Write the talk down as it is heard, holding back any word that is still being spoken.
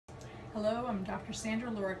Hello, I'm Dr.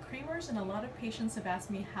 Sandra, Lora Cremers, and a lot of patients have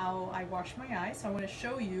asked me how I wash my eyes. So I want to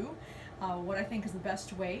show you what I think is the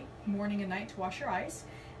best way, morning and night, to wash your eyes.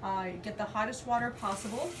 Get the hottest water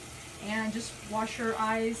possible and just wash your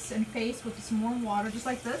eyes and face with some warm water, just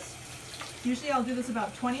like this. Usually I'll do this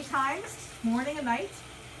about 20 times, morning and night,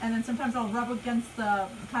 and then sometimes I'll rub against the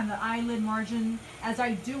kind of the eyelid margin as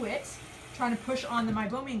I do it, trying to push on the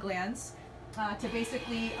meibomian glands to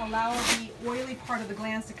basically allow the oily part of the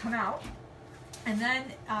glands to come out. And then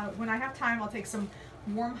when I have time, I'll take some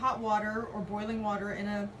warm hot water or boiling water in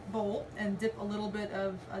a bowl and dip a little bit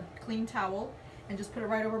of a clean towel and just put it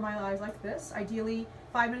right over my eyes like this. Ideally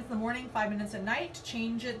 5 minutes in the morning, 5 minutes at night.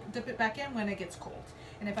 Change it, dip it back in when it gets cold.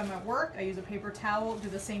 And if I'm at work, I use a paper towel, do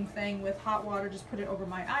the same thing with hot water, just put it over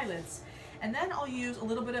my eyelids. And then I'll use a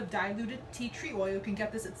little bit of diluted tea tree oil. You can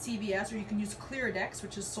get this at CVS, or you can use Clearadex,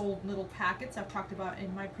 which is sold in little packets I've talked about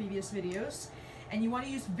in my previous videos. And you want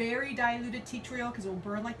to use very diluted tea tree oil because it will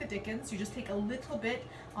burn like the dickens. You just take a little bit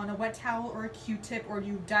on a wet towel or a Q-tip, or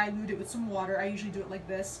you dilute it with some water. I usually do it like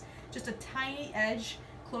this. Just a tiny edge.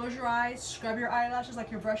 Close your eyes, scrub your eyelashes like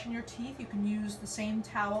you're brushing your teeth. You can use the same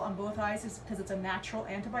towel on both eyes because it's a natural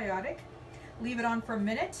antibiotic. Leave it on for a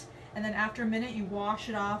minute, and then after a minute you wash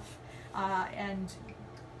it off and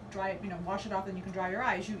dry it, wash it off, and you can dry your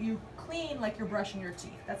eyes. You clean like you're brushing your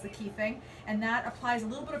teeth. That's the key thing. And that applies a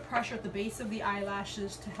little bit of pressure at the base of the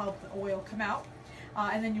eyelashes to help the oil come out.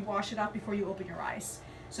 And then you wash it off before you open your eyes.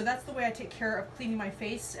 So that's the way I take care of cleaning my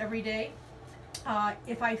face every day.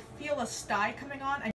 If I feel a sty coming on,